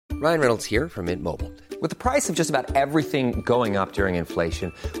Ryan Reynolds here from Mint Mobile. With the price of just about everything going up during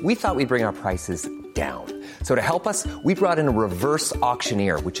inflation, we thought we'd bring our prices down. So to help us, we brought in a reverse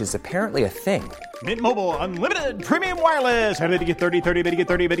auctioneer, which is apparently a thing. Mint Mobile Unlimited Premium Wireless. How to get 30, 30, bit to get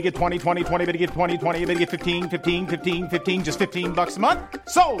 30, bit to get 20, 20, 20, bit to get 20, 20, bit to get 15, 15, 15, 15, just $15 a month?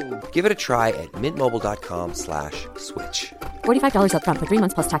 Sold! Give it a try at mintmobile.com/switch. $45 up front for 3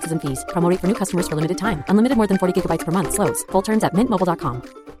 months plus taxes and fees. Promo rate for new customers for limited time. Unlimited more than 40 gigabytes per month. Slows full terms at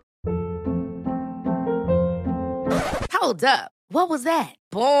mintmobile.com. Hold up. What was that?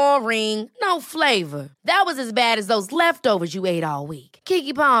 Boring. No flavor. That was as bad as those leftovers you ate all week.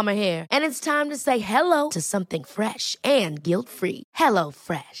 Keke Palmer here, and it's time to say hello to something fresh and guilt-free. Hello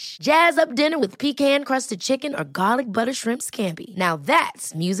Fresh. Jazz up dinner with pecan-crusted chicken or garlic butter shrimp scampi. Now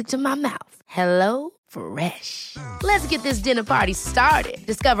that's music to my mouth. Hello Fresh. Let's get this dinner party started.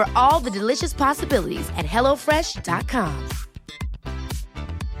 Discover all the delicious possibilities at hellofresh.com.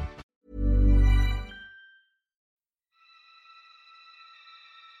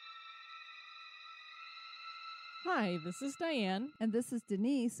 Hi, this is Diane. And this is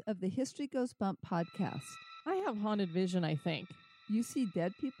Denise of the History Goes Bump podcast. I have haunted vision, I think. You see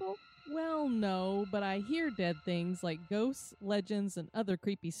dead people? Well, no, but I hear dead things like ghosts, legends, and other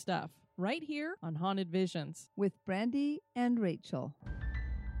creepy stuff. Right here on Haunted Visions. With Brandy and Rachel.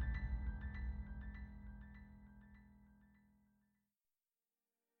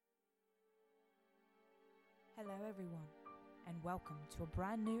 Hello everyone, and welcome to a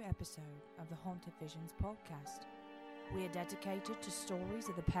brand new episode of the Haunted Visions podcast. We are dedicated to stories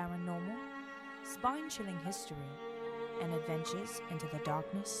of the paranormal, spine-chilling history, and adventures into the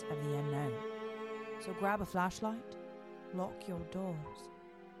darkness of the unknown. So grab a flashlight, lock your doors,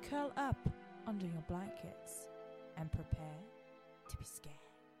 curl up under your blankets, and prepare to be scared.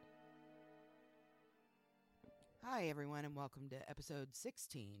 Hi everyone, and welcome to episode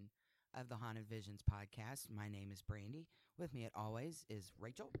 16 of the Haunted Visions podcast. My name is Brandy. With me, as always, is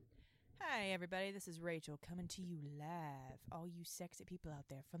Rachel. Hi everybody, this is Rachel coming to you live, all you sexy people out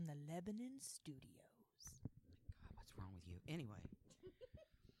there from the Lebanon studios. God, what's wrong with you? Anyway,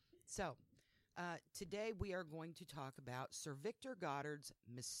 so today we are going to talk about Sir Victor Goddard's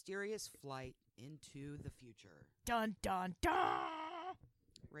mysterious flight into the future. Dun dun dun!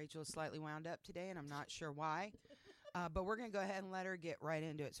 Rachel is slightly wound up today, and I'm not sure why, but we're going to go ahead and let her get right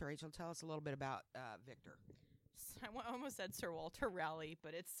into it. So Rachel, tell us a little bit about Victor. I almost said Sir Walter Raleigh,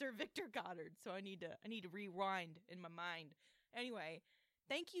 but it's Sir Victor Goddard, so I need to rewind in my mind. Anyway,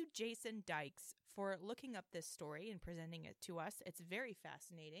 thank you, Jason Dykes, for looking up this story and presenting it to us. It's very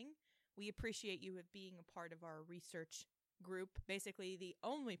fascinating. We appreciate you being a part of our research group, basically the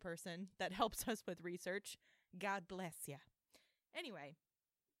only person that helps us with research. God bless ya. Anyway,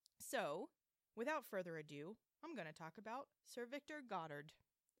 so without further ado, I'm going to talk about Sir Victor Goddard.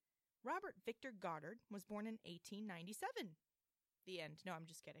 Robert Victor Goddard was born in 1897. The end. No, I'm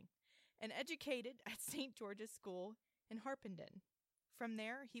just kidding. And educated at St. George's School in Harpenden. From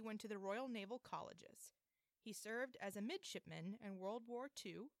there, he went to the Royal Naval Colleges. He served as a midshipman in World War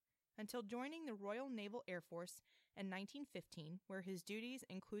II until joining the Royal Naval Air Force in 1915, where his duties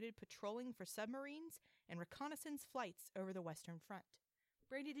included patrolling for submarines and reconnaissance flights over the Western Front.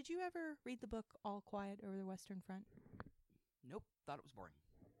 Brady, did you ever read the book All Quiet Over the Western Front? Nope, thought it was boring.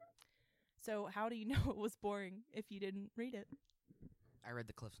 So how do you know it was boring if you didn't read it? I read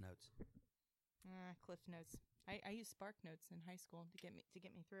the Cliff Notes. Cliff Notes. I used Spark Notes in high school to get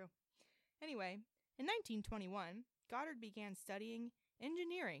me through. Anyway, in 1921, Goddard began studying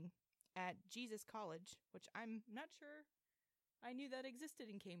engineering at Jesus College, which I'm not sure I knew that existed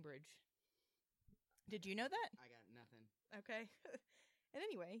in Cambridge. Did you know that? I got nothing. Okay. And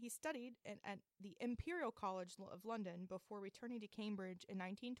anyway, he studied at the Imperial College of London before returning to Cambridge in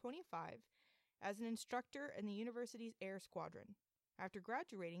 1925 as an instructor in the university's Air Squadron. After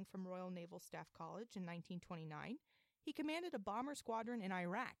graduating from Royal Naval Staff College in 1929, he commanded a bomber squadron in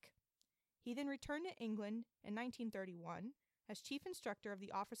Iraq. He then returned to England in 1931 as chief instructor of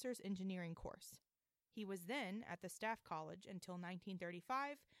the Officers' Engineering course. He was then at the Staff College until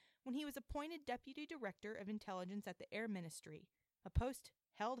 1935, when he was appointed Deputy Director of Intelligence at the Air Ministry, a post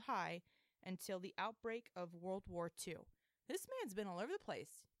held high until the outbreak of World War II. This man's been all over the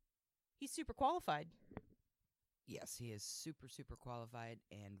place. He's super qualified. Yes, he is super, super qualified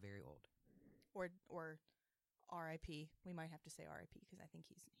and very old. Or R.I.P. We might have to say R.I.P. because I think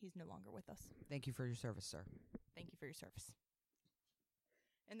he's no longer with us. Thank you for your service, sir. Thank you for your service.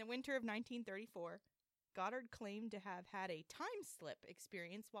 In the winter of 1934, Goddard claimed to have had a time slip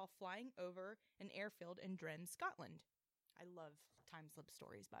experience while flying over an airfield in Dren, Scotland. I love time slip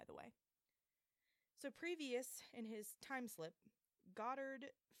stories, by the way. So previous in his time slip, Goddard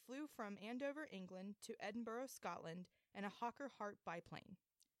flew from Andover, England to Edinburgh, Scotland in a Hawker Hart biplane.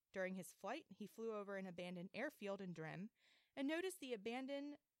 During his flight, he flew over an abandoned airfield in Drem and noticed the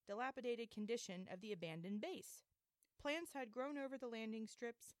abandoned, dilapidated condition of the abandoned base. Plants had grown over the landing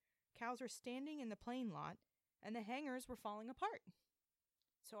strips, cows were standing in the plane lot, and the hangars were falling apart.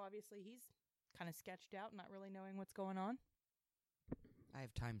 So obviously he's kind of sketched out, not really knowing what's going on. I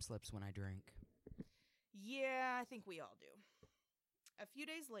have time slips when I drink. Yeah, I think we all do. A few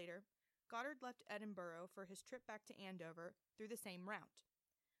days later, Goddard left Edinburgh for his trip back to Andover through the same route.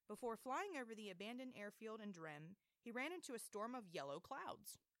 Before flying over the abandoned airfield in Drem, he ran into a storm of yellow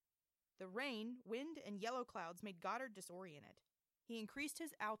clouds. The rain, wind, and yellow clouds made Goddard disoriented. He increased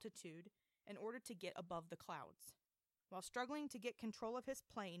his altitude in order to get above the clouds. While struggling to get control of his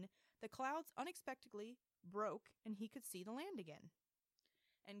plane, the clouds unexpectedly broke and he could see the land again.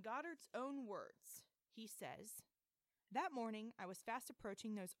 In Goddard's own words, he says, "That morning I was fast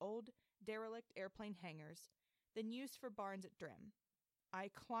approaching those old, derelict airplane hangars, then used for barns at Drem. I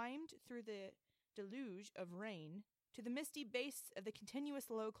climbed through the deluge of rain to the misty base of the continuous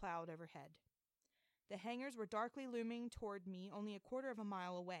low cloud overhead. The hangars were darkly looming toward me only a quarter of a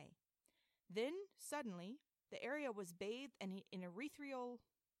mile away. Then, suddenly, the area was bathed in ethereal...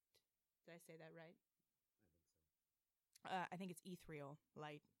 Did I say that right? I think it's ethereal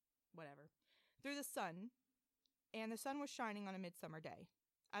light, whatever. Through the sun, and the sun was shining on a midsummer day.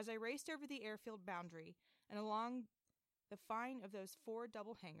 As I raced over the airfield boundary and along the fine of those 4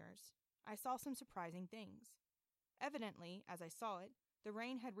 double hangars, I saw some surprising things. Evidently, as I saw it, the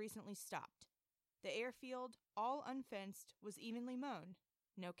rain had recently stopped. The airfield, all unfenced, was evenly mown.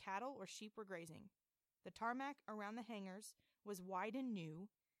 No cattle or sheep were grazing. The tarmac around the hangars was wide and new.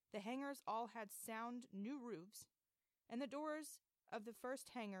 The hangars all had sound new roofs, and the doors of the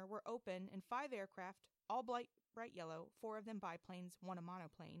first hangar were open, and 5 aircraft, all bright yellow, 4 of them biplanes, 1 a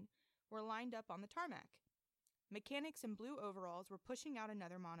monoplane, were lined up on the tarmac. Mechanics in blue overalls were pushing out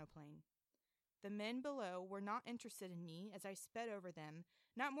another monoplane. The men below were not interested in me as I sped over them,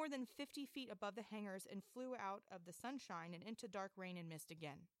 not more than 50 feet above the hangars, and flew out of the sunshine and into dark rain and mist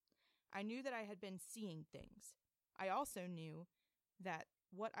again. I knew that I had been seeing things. I also knew that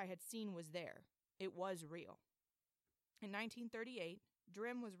what I had seen was there. It was real. In 1938,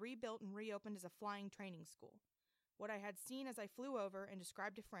 Drem was rebuilt and reopened as a flying training school. What I had seen as I flew over and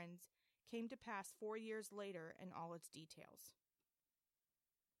described to friends came to pass 4 years later in all its details.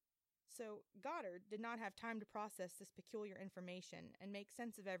 So Goddard did not have time to process this peculiar information and make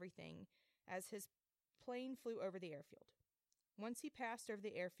sense of everything as his plane flew over the airfield. Once he passed over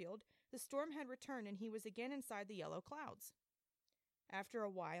the airfield, the storm had returned and he was again inside the yellow clouds. After a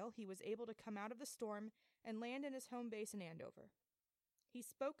while, he was able to come out of the storm and land in his home base in Andover. He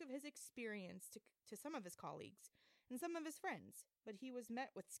spoke of his experience to some of his colleagues and some of his friends, but he was met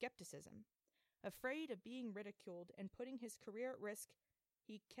with skepticism. Afraid of being ridiculed and putting his career at risk,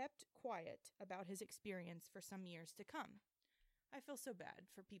 he kept quiet about his experience for some years to come. I feel so bad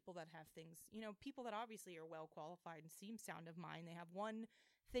for people that have things, people that obviously are well qualified and seem sound of mind. They have one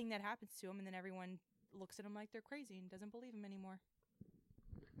thing that happens to them, and then everyone looks at them like they're crazy and doesn't believe them anymore.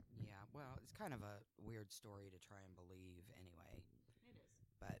 Yeah, well, it's kind of a weird story to try and believe anyway. It is.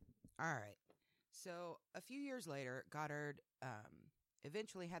 But, all right. So, a few years later, Goddard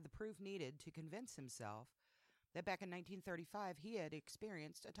eventually had the proof needed to convince himself that back in 1935 he had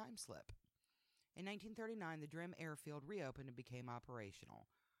experienced a time slip. In 1939, the Drem airfield reopened and became operational.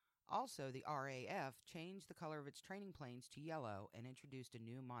 Also, the RAF changed the color of its training planes to yellow and introduced a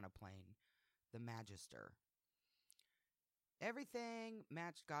new monoplane, the Magister. Everything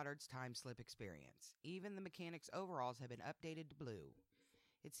matched Goddard's time slip experience. Even the mechanics' overalls had been updated to blue.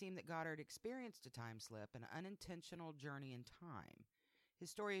 It seemed that Goddard experienced a time slip, an unintentional journey in time. His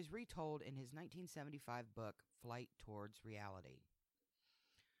story is retold in his 1975 book, Flight Towards Reality.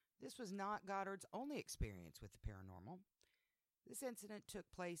 This was not Goddard's only experience with the paranormal. This incident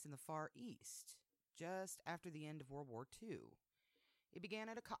took place in the Far East, just after the end of World War II. It began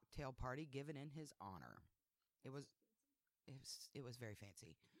at a cocktail party given in his honor. It was very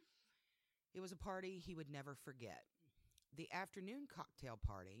fancy. It was a party he would never forget. The afternoon cocktail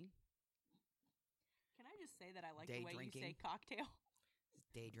party. Can I just say that I like Day the way drinking. you say cocktail?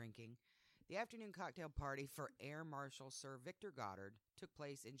 Day drinking. The afternoon cocktail party for Air Marshal Sir Victor Goddard took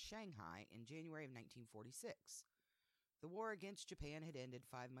place in Shanghai in January of 1946. The war against Japan had ended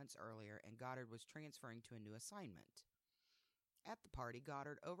 5 months earlier, and Goddard was transferring to a new assignment. At the party,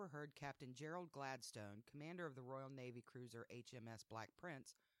 Goddard overheard Captain Gerald Gladstone, commander of the Royal Navy cruiser HMS Black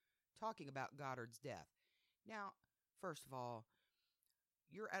Prince, talking about Goddard's death. Now, first of all,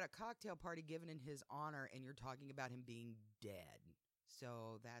 you're at a cocktail party given in his honor, and you're talking about him being dead.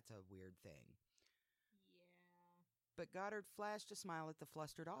 So that's a weird thing. Yeah. But Goddard flashed a smile at the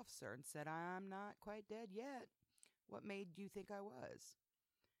flustered officer and said, "I'm not quite dead yet. What made you think I was?"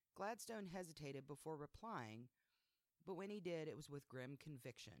 Gladstone hesitated before replying, but when he did, it was with grim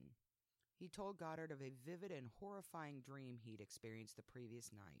conviction. He told Goddard of a vivid and horrifying dream he'd experienced the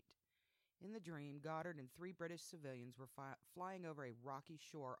previous night. In the dream, Goddard and 3 British civilians were flying over a rocky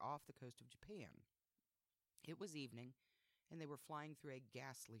shore off the coast of Japan. It was evening, and they were flying through a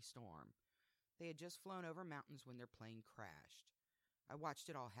ghastly storm. They had just flown over mountains when their plane crashed. "I watched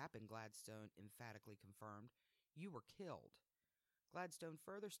it all happen," Gladstone emphatically confirmed. "You were killed." Gladstone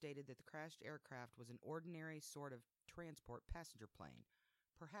further stated that the crashed aircraft was an ordinary sort of transport passenger plane,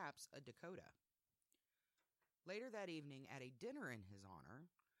 perhaps a Dakota. Later that evening, at a dinner in his honor,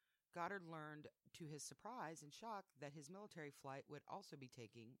 Goddard learned, to his surprise and shock, that his military flight would also be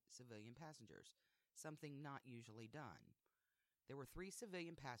taking civilian passengers, something not usually done. There were 3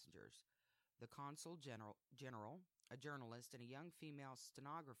 civilian passengers, the consul general, a journalist, and a young female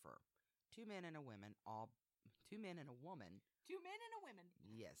stenographer. 2 men and a woman, 2 men and a woman.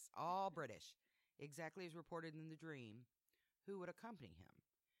 Yes, all British, exactly as reported in the dream, who would accompany him.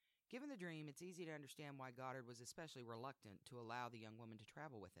 Given the dream, it's easy to understand why Goddard was especially reluctant to allow the young woman to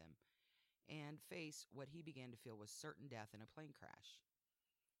travel with him and face what he began to feel was certain death in a plane crash.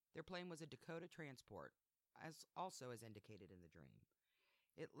 Their plane was a Dakota transport, as indicated in the dream.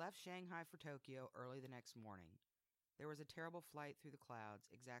 It left Shanghai for Tokyo early the next morning. There was a terrible flight through the clouds,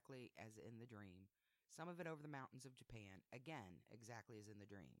 exactly as in the dream, some of it over the mountains of Japan, again, exactly as in the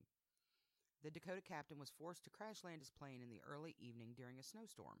dream. The Dakota captain was forced to crash land his plane in the early evening during a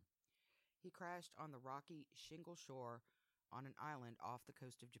snowstorm. He crashed on the rocky shingle shore on an island off the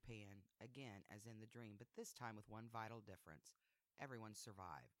coast of Japan, again as in the dream, but this time with one vital difference. Everyone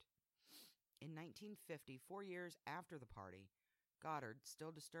survived. In 1950, 4 years after the party, Goddard,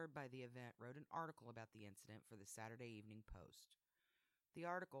 still disturbed by the event, wrote an article about the incident for the Saturday Evening Post. The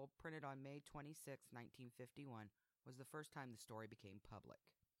article, printed on May 26, 1951, was the first time the story became public.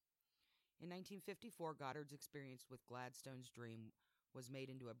 In 1954, Goddard's experience with Gladstone's dream was made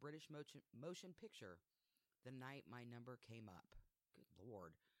into a British motion picture, The Night My Number Came Up. Good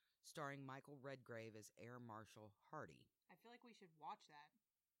Lord. Starring Michael Redgrave as Air Marshal Hardy. I feel like we should watch that.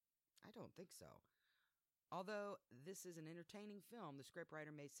 I don't think so. Although this is an entertaining film, the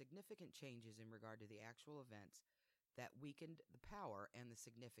scriptwriter made significant changes in regard to the actual events that weakened the power and the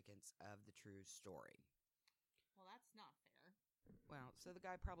significance of the true story. Well, that's not fair. Well, so the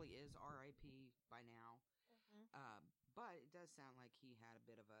guy probably is R.I.P. by now. But it does sound like he had a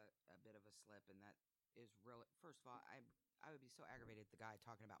bit of a slip, and that is really. First of all, I would be so aggravated at the guy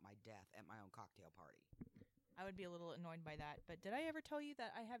talking about my death at my own cocktail party. I would be a little annoyed by that. But did I ever tell you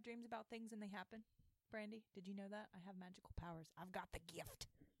that I have dreams about things and they happen? Brandy, did you know that? I have magical powers. I've got the gift.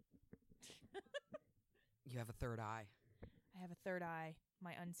 You have a third eye. I have a third eye,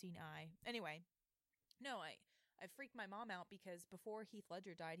 my unseen eye. Anyway, no, I freaked my mom out because before Heath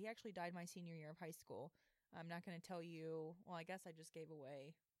Ledger died, he actually died my senior year of high school. I'm not going to tell you. Well, I guess I just gave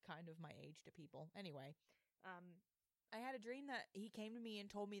away kind of my age to people. Anyway, I had a dream that he came to me and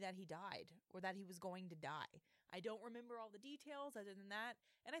told me that he died or that he was going to die. I don't remember all the details other than that.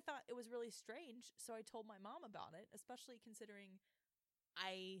 And I thought it was really strange. So I told my mom about it, especially considering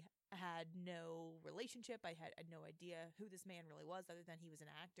I had no relationship. I had no idea who this man really was other than he was an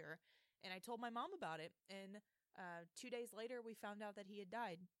actor. And I told my mom about it. And 2 days later, we found out that he had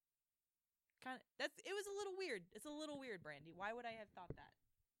died. It was a little weird. It's a little weird, Brandy. Why would I have thought that?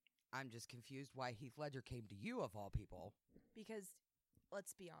 I'm just confused why Heath Ledger came to you of all people. Because,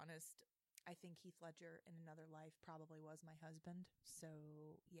 let's be honest, I think Heath Ledger in another life probably was my husband. So,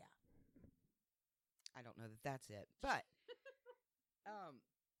 yeah. I don't know that that's it. But,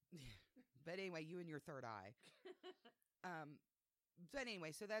 but anyway, you and your third eye. But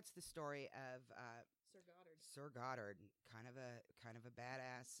anyway, so that's the story of Sir Goddard, kind of a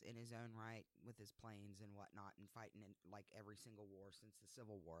badass in his own right with his planes and whatnot, and fighting in like every single war since the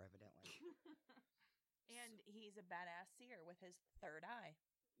Civil War, evidently. And he's a badass seer with his third eye.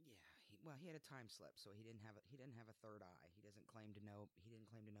 Yeah, he had a time slip, so he didn't have a third eye. He didn't claim to know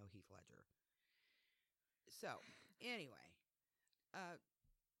Heath Ledger. So anyway,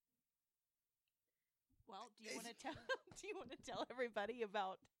 well, do you want to tell everybody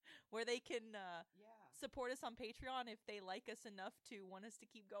about where they can support us on Patreon if they like us enough to want us to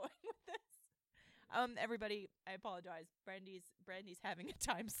keep going with this? Everybody, I apologize. Brandy's having a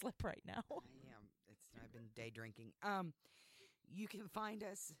time slip right now. I am. I've been day drinking. You can find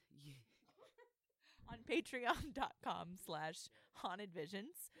us on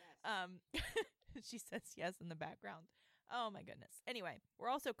patreon.com/hauntedvisions. Yes. She says yes in the background. Oh my goodness. Anyway, we're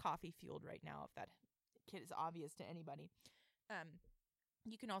also coffee fueled right now, if that kid is obvious to anybody.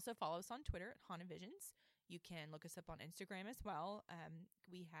 You can also follow us on Twitter at Haunted Visions. You can look us up on Instagram as well.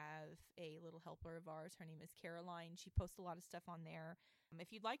 We have a little helper of ours. Her name is Caroline. She posts a lot of stuff on there.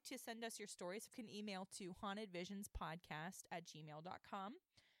 If you'd like to send us your stories, you can email to hauntedvisionspodcast@gmail.com.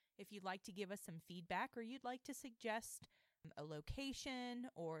 If you'd like to give us some feedback or you'd like to suggest a location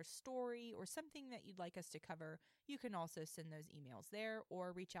or story or something that you'd like us to cover, you can also send those emails there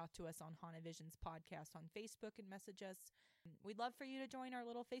or reach out to us on Haunted Visions Podcast on Facebook and message us. We'd love for you to join our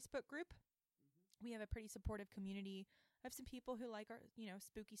little Facebook group. We have a pretty supportive community of some people who like our,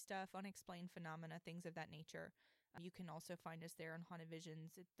 spooky stuff, unexplained phenomena, things of that nature. You can also find us there on Haunted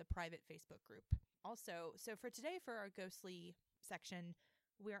Visions, the private Facebook group. Also, so for today, for our ghostly section,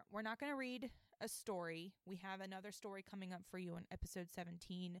 we're not going to read a story. We have another story coming up for you in episode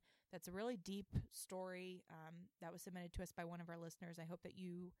 17. That's a really deep story that was submitted to us by one of our listeners. I hope that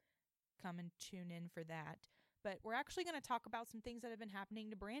you come and tune in for that. But we're actually going to talk about some things that have been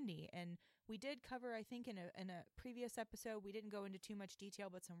happening to Brandy. And we did cover, I think, in a previous episode, we didn't go into too much detail,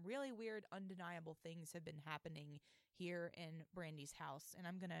 but some really weird, undeniable things have been happening here in Brandy's house. And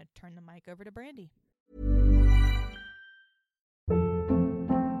I'm going to turn the mic over to Brandy.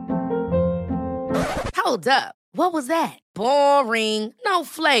 Hold up. What was that? Boring. No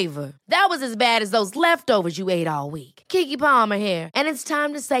flavor. That was as bad as those leftovers you ate all week. Keke Palmer here, and it's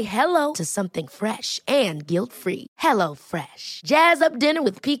time to say hello to something fresh and guilt-free. HelloFresh. Jazz up dinner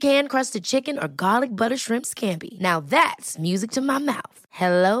with pecan-crusted chicken or garlic butter shrimp scampi. Now that's music to my mouth.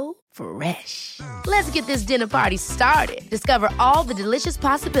 HelloFresh. Let's get this dinner party started. Discover all the delicious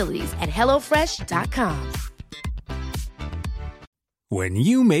possibilities at HelloFresh.com. When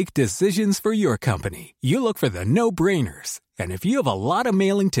you make decisions for your company, you look for the no-brainers. And if you have a lot of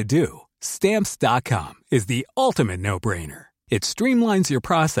mailing to do, Stamps.com is the ultimate no-brainer. It streamlines your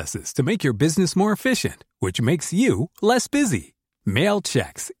processes to make your business more efficient, which makes you less busy. Mail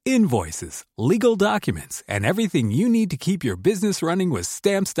checks, invoices, legal documents, and everything you need to keep your business running with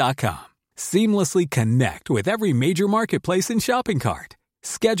Stamps.com. Seamlessly connect with every major marketplace and shopping cart.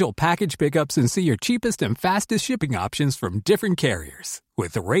 Schedule package pickups and see your cheapest and fastest shipping options from different carriers.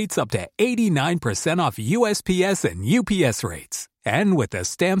 With rates up to 89% off USPS and UPS rates. And with the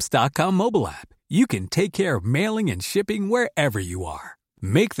Stamps.com mobile app, you can take care of mailing and shipping wherever you are.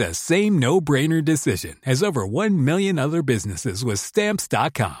 Make the same no-brainer decision as over 1 million other businesses with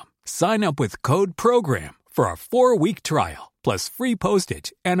Stamps.com. Sign up with code PROGRAM for a 4-week trial, plus free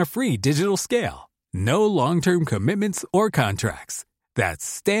postage and a free digital scale. No long-term commitments or contracts. That's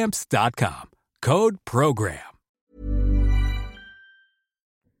Stamps.com. Code PROGRAM.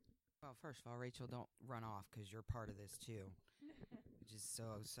 Well, first of all, Rachel, don't run off because you're part of this too, which is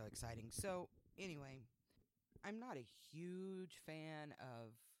so exciting. So, anyway, I'm not a huge fan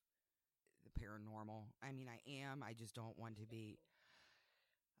of the paranormal. I mean, I am. I just don't want to be.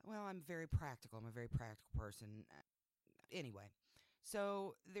 Well, I'm very practical. I'm a very practical person. Anyway,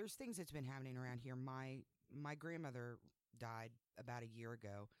 so there's things that's been happening around here. My grandmother died about a year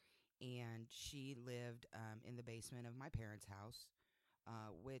ago, and she lived in the basement of my parents' house,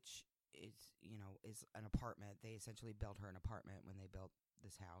 which is an apartment. They essentially built her an apartment when they built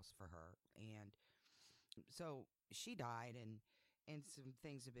this house for her, and so she died, and some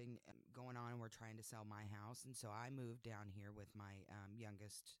things have been going on, and we're trying to sell my house, and so I moved down here with my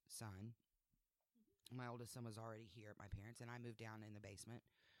youngest son. My oldest son was already here at my parents', and I moved down in the basement,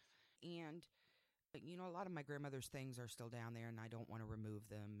 and a lot of my grandmother's things are still down there, and I don't want to remove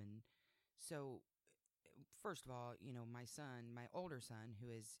them. And so, first of all, my son, my older son, who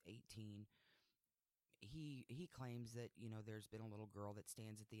is 18, he claims that, there's been a little girl that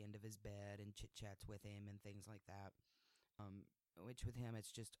stands at the end of his bed and chit-chats with him and things like that. Which with him,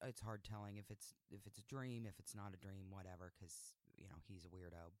 it's hard telling if it's a dream, if it's not a dream, whatever, because, he's a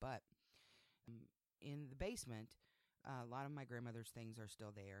weirdo. But in the basement, a lot of my grandmother's things are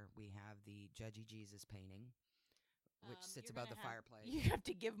still there. We have the Judgy Jesus painting, which sits above the fireplace. You have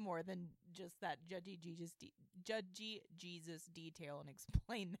to give more than just that Judgy Jesus detail and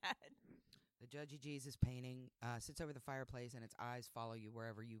explain that. The Judgy Jesus painting sits over the fireplace, and its eyes follow you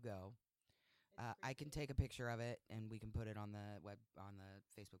wherever you go. I can take a picture of it, and we can put it on the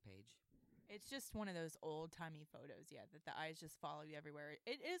Facebook page. It's just one of those old-timey photos, that the eyes just follow you everywhere.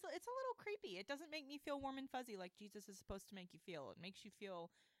 It's a little creepy. It doesn't make me feel warm and fuzzy like Jesus is supposed to make you feel. It makes you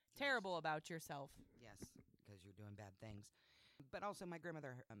feel terrible about yourself. Yes, because you're doing bad things. But also, my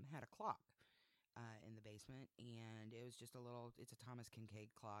grandmother had a clock in the basement, and it was just it's a Thomas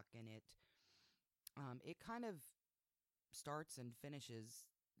Kincaid clock, and it kind of starts and finishes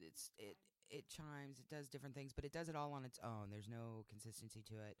it chimes, it does different things, but it does it all on its own. There's no consistency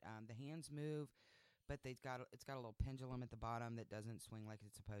to it. The hands move, but it's got a little pendulum at the bottom that doesn't swing like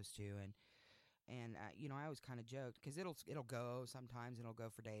it's supposed to, and I always kind of joked because it'll go sometimes, and it'll go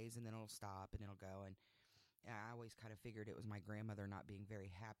for days, and then it'll stop, and it'll go, and I always kind of figured it was my grandmother not being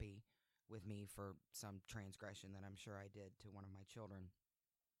very happy with me for some transgression that I'm sure I did to one of my children.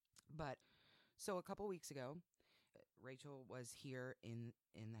 But so a couple weeks ago, Rachel was here in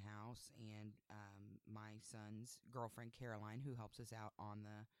the house, and my son's girlfriend Caroline, who helps us out on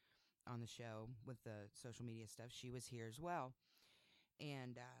the show with the social media stuff, she was here as well.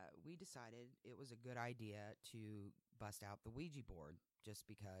 And we decided it was a good idea to bust out the Ouija board, just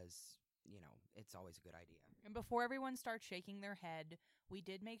because, it's always a good idea. And before everyone starts shaking their head, we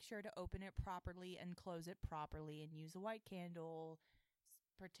did make sure to open it properly and close it properly and use a white candle,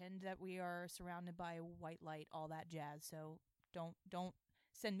 pretend that we are surrounded by a white light, all that jazz. So don't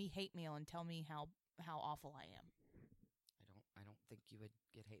send me hate mail and tell me how awful I am. I don't think you would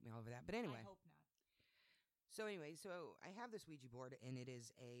get hate mail over that. But anyway. I hope not. So I have this Ouija board, and it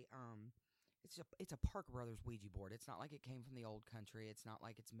is it's a Parker Brothers Ouija board. It's not like it came from the old country. It's not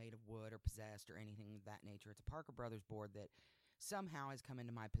like it's made of wood or possessed or anything of that nature. It's a Parker Brothers board that somehow has come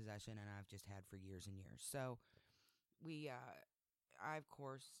into my possession, and I've just had for years and years. So I, of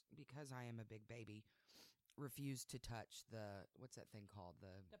course, because I am a big baby, refuse to touch what's that thing called?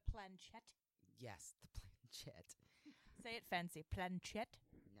 The planchette? Yes, the planchette. Say it fancy, planchette.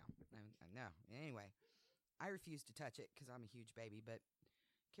 No. Anyway, I refuse to touch it because I'm a huge baby, but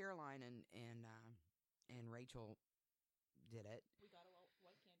Caroline and Rachel did it. We got white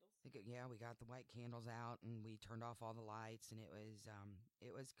candles. Yeah, we got the white candles out, and we turned off all the lights, and it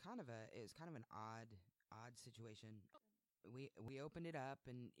was kind of an odd situation. We opened it up,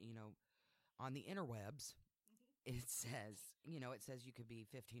 and on the interwebs, it says you could be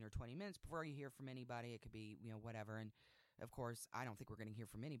 15 or 20 minutes before you hear from anybody. It could be whatever, and of course, I don't think we're going to hear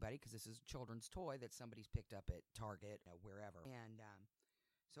from anybody because this is a children's toy that somebody's picked up at Target, wherever. And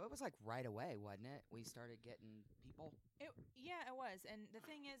so it was like right away, wasn't it? We started getting people. Yeah, it was. And the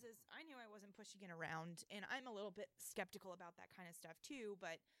thing is I knew I wasn't pushing it around, and I'm a little bit skeptical about that kind of stuff too,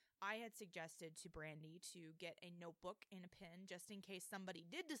 but I had suggested to Brandy to get a notebook and a pen just in case somebody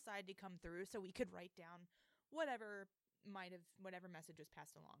did decide to come through so we could write down whatever message was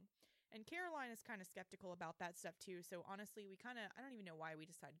passed along. And Caroline is kind of skeptical about that stuff too. So honestly, I don't even know why we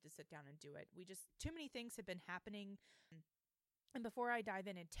decided to sit down and do it. Too many things have been happening. And before I dive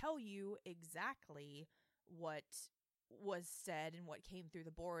in and tell you exactly what was said and what came through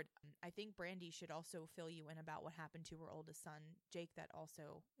the board, I think Brandy should also fill you in about what happened to her oldest son, Jake, that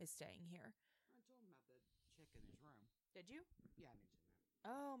also is staying here. I told him about the chick in his room. Did you? Yeah, I mentioned that.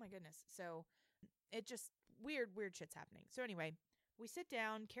 Oh my goodness. So it just weird shit's happening. So anyway, we sit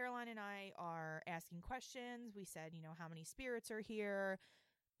down. Caroline and I are asking questions. We said, how many spirits are here?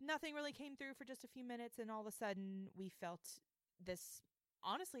 Nothing really came through for just a few minutes. And all of a sudden we felt this,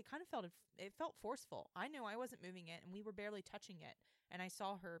 honestly, it felt forceful. I know I wasn't moving it, and we were barely touching it. And I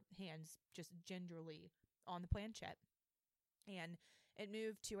saw her hands just gingerly on the planchette. And it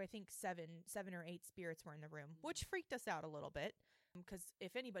moved to, I think, seven or eight spirits were in the room, which freaked us out a little bit. Because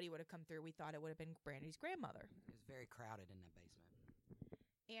if anybody would have come through, we thought it would have been Brandy's grandmother. It was very crowded in that basement.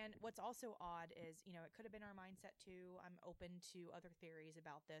 And what's also odd is, it could have been our mindset too. I'm open to other theories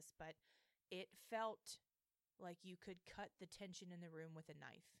about this, but it felt like you could cut the tension in the room with a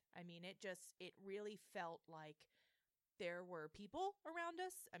knife. I mean, it really felt like there were people around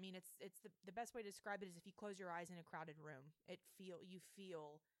us. I mean, it's the best way to describe it is if you close your eyes in a crowded room, you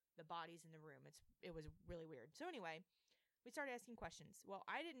feel the bodies in the room. It was really weird. So anyway, we started asking questions. Well,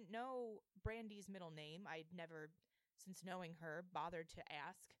 I didn't know Brandy's middle name. I'd never, since knowing her, bothered to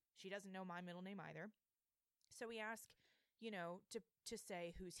ask. She doesn't know my middle name either. So we ask, to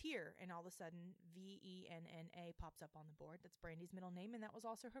say who's here, and all of a sudden VENNA pops up on the board. That's Brandy's middle name, and that was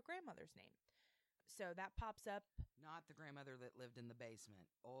also her grandmother's name. So that pops up. Not the grandmother that lived in the basement.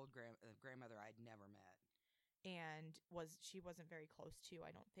 Old grandmother I'd never met. And she wasn't very close to,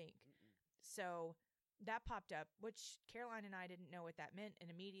 I don't think. Mm-mm. So that popped up, which Caroline and I didn't know what that meant. And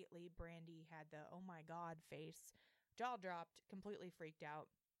immediately Brandy had the, oh my God face, jaw dropped, completely freaked out.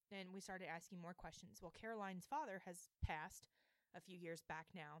 And we started asking more questions. Well, Caroline's father has passed a few years back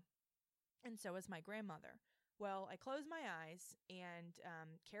now, and so is my grandmother. Well, I close my eyes, and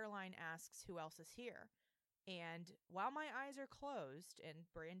Caroline asks who else is here. And while my eyes are closed, and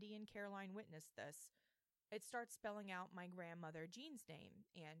Brandy and Caroline witnessed this, it starts spelling out my grandmother Jean's name.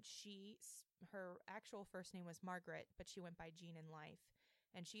 And her actual first name was Margaret, but she went by Jean in life.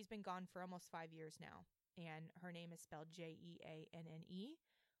 And she's been gone for almost 5 years now. And her name is spelled Jeanne.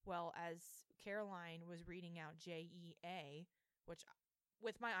 Well, as Caroline was reading out JEA, which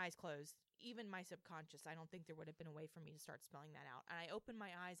with my eyes closed, even my subconscious, I don't think there would have been a way for me to start spelling that out. And I open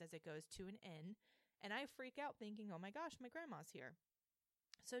my eyes as it goes to an N, and I freak out thinking, oh my gosh, my grandma's here.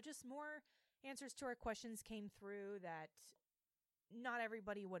 So just more answers to our questions came through that not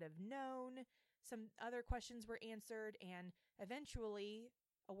everybody would have known. Some other questions were answered, and eventually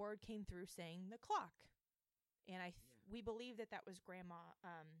a word came through saying the clock. And we believe that was grandma,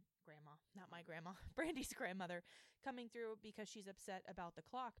 not my grandma, Brandy's grandmother, coming through because she's upset about the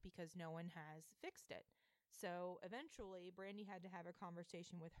clock because no one has fixed it. So eventually Brandy had to have a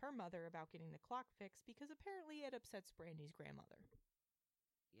conversation with her mother about getting the clock fixed because apparently it upsets Brandy's grandmother.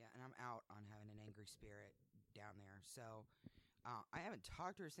 Yeah, and I'm out on having an angry spirit down there. So I haven't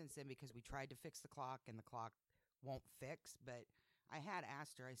talked to her since then because we tried to fix the clock and the clock won't fix. But I had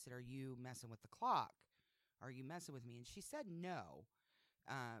asked her, I said, are you messing with the clock? Are you messing with me? And she said no.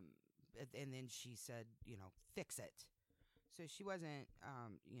 And then she said, fix it. So she wasn't,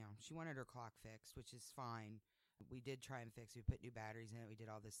 she wanted her clock fixed, which is fine. We did try and fix it. We put new batteries in it. We did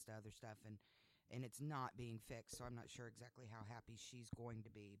all this other stuff. And it's not being fixed. So I'm not sure exactly how happy she's going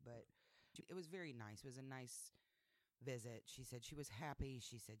to be. But it was very nice. It was a nice visit. She said she was happy.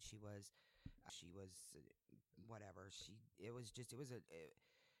 She said she was whatever. She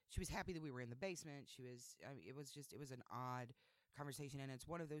was happy that we were in the basement. It was an odd conversation. And it's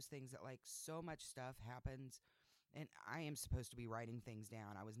one of those things that like so much stuff happens. And I am supposed to be writing things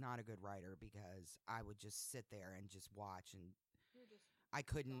down. I was not a good writer because I would just sit there and just watch, and I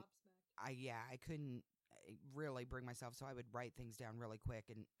couldn't really bring myself. So I would write things down really quick.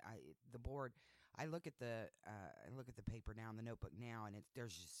 And I look at the paper now and the notebook now, and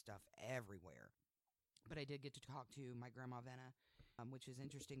there's just stuff everywhere. But I did get to talk to my grandma Venna, which is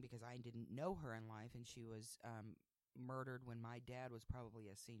interesting because I didn't know her in life, and she was murdered when my dad was probably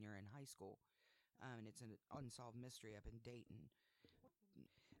a senior in high school. And it's an unsolved mystery up in Dayton.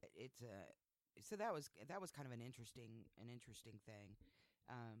 So that was kind of an interesting thing.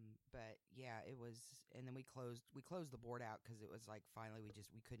 But yeah, it was, and then we closed the board out because it was like finally we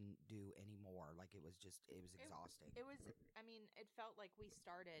couldn't do any more. Like it was exhausting. It felt like we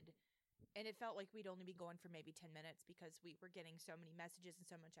started, and it felt like we'd only be going for maybe 10 minutes because we were getting so many messages and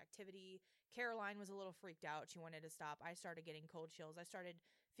so much activity. Caroline was a little freaked out. She wanted to stop. I started getting cold chills. I started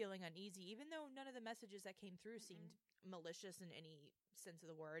feeling uneasy, even though none of the messages that came through seemed malicious in any sense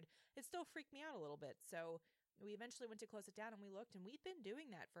of the word. It still freaked me out a little bit. So we eventually went to close it down, and we looked, and we'd been doing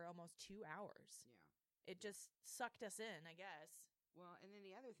that for almost 2 hours. Yeah. It just sucked us in, I guess. Well, and then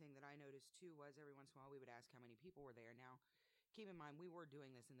the other thing that I noticed too was every once in a while we would ask how many people were there. Now, keep in mind, we were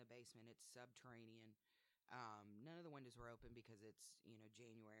doing this in the basement. It's subterranean. None of the windows were open because it's,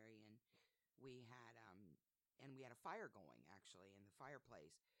 January, and we had a fire going actually in the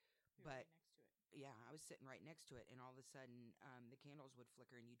fireplace. Right next to it. Yeah, I was sitting right next to it, and all of a sudden, the candles would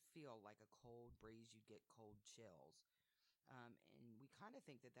flicker, and you'd feel like a cold breeze. You'd get cold chills. And we kind of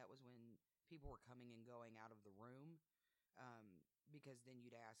think that was when people were coming and going out of the room. Because then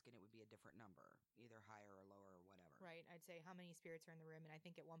you'd ask and it would be a different number, either higher or lower or whatever. Right. I'd say how many spirits are in the room. And I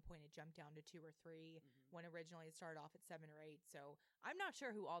think at one point it jumped down to 2 or 3 when originally it started off at 7 or 8. So I'm not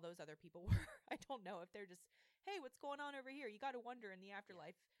sure who all those other people were. I don't know if they're just, hey, what's going on over here? You got to wonder in the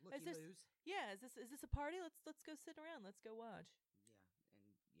afterlife. Yeah. Lose. Yeah. Is this a party? Let's go sit around. Let's go watch. Yeah.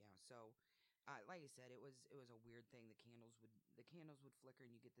 And yeah. So like I said, it was a weird thing. The candles would flicker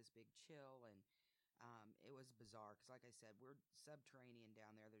and you get this big chill, and it was bizarre because, like I said, we're subterranean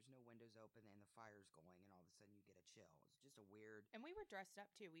down there. There's no windows open, and the fire's going, and all of a sudden you get a chill. It's just a weird. And we were dressed up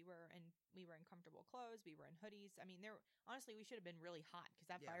too. We were in comfortable clothes. We were in hoodies. I mean, honestly, we should have been really hot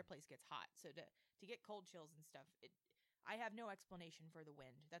because that fireplace gets hot. So to get cold chills and stuff, I have no explanation for the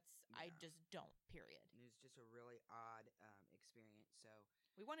wind. I just don't. Period. And it was just a really odd experience. So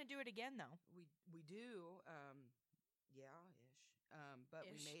we want to do it again, though. We do. Yeah-ish. But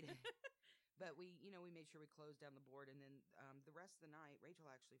we made it. But we made sure we closed down the board, and then the rest of the night, Rachel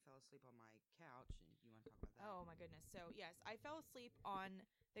actually fell asleep on my couch. And you want to talk about that? Oh my goodness! So yes, I fell asleep on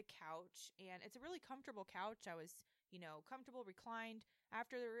the couch, and it's a really comfortable couch. I was, comfortable, reclined.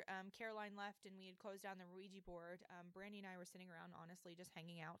 After Caroline left and we had closed down the Ouija board, Brandy and I were sitting around, honestly, just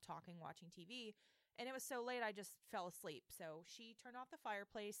hanging out, talking, watching TV. And it was so late, I just fell asleep. So she turned off the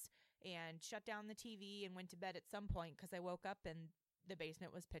fireplace and shut down the TV and went to bed at some point because I woke up and the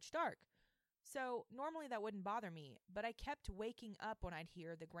basement was pitch dark. So normally that wouldn't bother me, but I kept waking up when I'd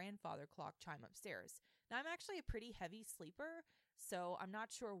hear the grandfather clock chime upstairs. Now, I'm actually a pretty heavy sleeper, so I'm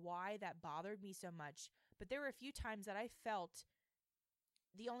not sure why that bothered me so much, but there were a few times that I felt,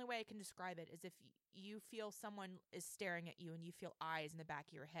 the only way I can describe it is if you feel someone is staring at you and you feel eyes in the back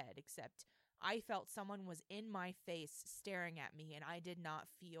of your head, except I felt someone was in my face staring at me, and I did not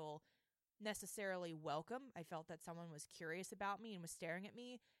feel necessarily welcome. I felt that someone was curious about me and was staring at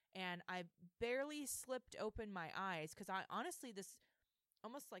me, and I barely slipped open my eyes because I honestly, this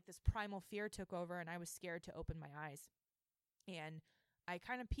almost like this primal fear took over, and I was scared to open my eyes. And I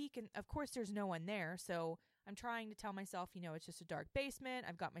kind of peek, and of course there's no one there, so I'm trying to tell myself, it's just a dark basement.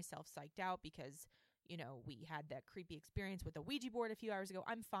 I've got myself psyched out because we had that creepy experience with the Ouija board a few hours ago.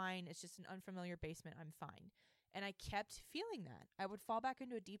 I'm fine. It's just an unfamiliar basement. I'm fine. And I kept feeling that. I would fall back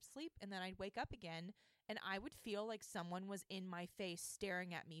into a deep sleep, and then I'd wake up again, and I would feel like someone was in my face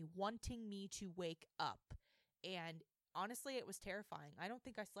staring at me, wanting me to wake up. And honestly, it was terrifying. I don't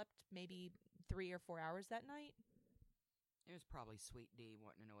think I slept maybe 3 or 4 hours that night. It was probably Sweet D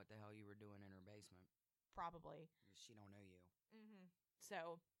wanting to know what the hell you were doing in her basement. Probably. She don't know you. Mm-hmm.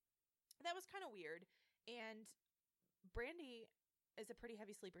 So that was kind of weird. And Brandy is a pretty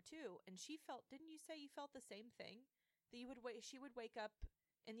heavy sleeper too, and she felt, didn't you say you felt the same thing? That she would wake up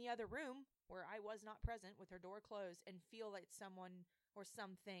in the other room where I was not present with her door closed and feel like someone or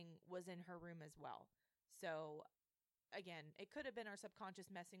something was in her room as well. So again, it could have been our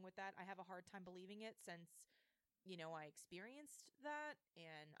subconscious messing with that. I have a hard time believing it since I experienced that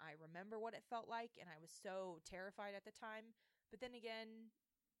and I remember what it felt like, and I was so terrified at the time. But then again,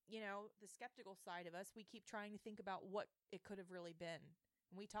 the skeptical side of us, we keep trying to think about what it could have really been.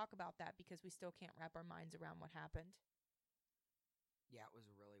 And we talk about that because we still can't wrap our minds around what happened. Yeah, it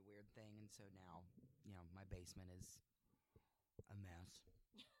was a really weird thing. And so now, my basement is a mess.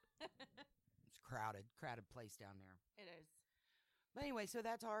 It's crowded place down there. It is. But anyway, so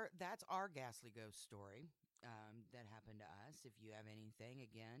that's our ghastly ghost story that happened to us. If you have anything,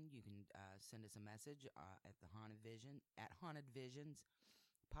 again, you can send us a message at the Haunted Vision at Haunted Visions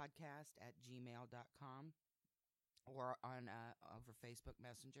podcast at gmail.com or on over Facebook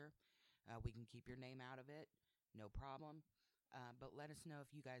Messenger. We can keep your name out of it, no problem. But let us know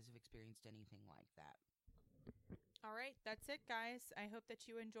if you guys have experienced anything like that. All right, that's it, guys. I hope that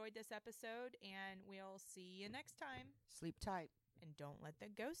you enjoyed this episode, and we'll see you next time. Sleep tight. And don't let the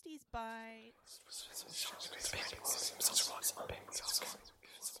ghosties bite.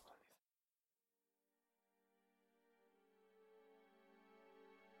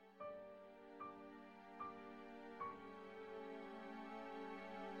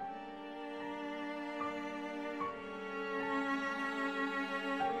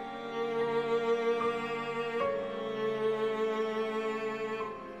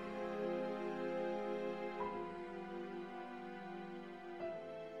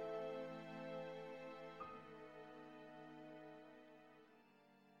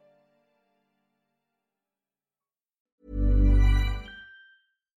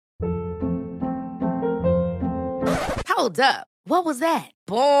 Hold up. What was that?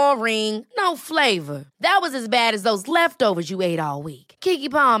 Boring. No flavor. That was as bad as those leftovers you ate all week. Keke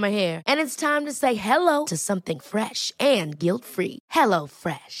Palmer here. And it's time to say hello to something fresh and guilt-free. Hello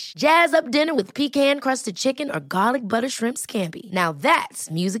Fresh. Jazz up dinner with pecan-crusted chicken or garlic butter shrimp scampi. Now that's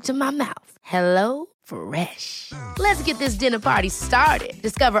music to my mouth. Hello Fresh. Let's get this dinner party started.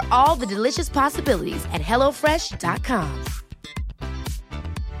 Discover all the delicious possibilities at HelloFresh.com.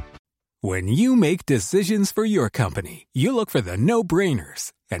 When you make decisions for your company, you look for the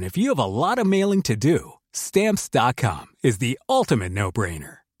no-brainers. And if you have a lot of mailing to do, Stamps.com is the ultimate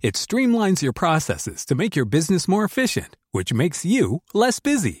no-brainer. It streamlines your processes to make your business more efficient, which makes you less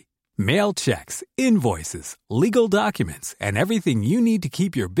busy. Mail checks, invoices, legal documents, and everything you need to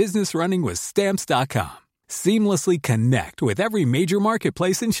keep your business running with Stamps.com. Seamlessly connect with every major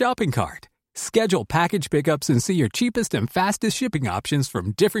marketplace and shopping cart. Schedule package pickups and see your cheapest and fastest shipping options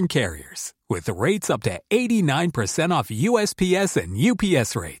from different carriers. With rates up to 89% off USPS and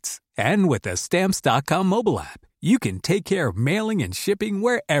UPS rates. And with the Stamps.com mobile app, you can take care of mailing and shipping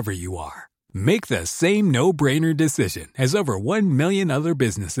wherever you are. Make the same no-brainer decision as over 1 million other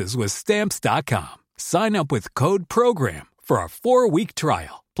businesses with Stamps.com. Sign up with code PROGRAM for a 4-week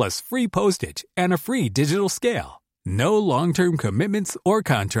trial, plus free postage and a free digital scale. No long-term commitments or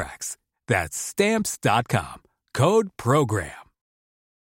contracts. That's Stamps.com. Code PROGRAM.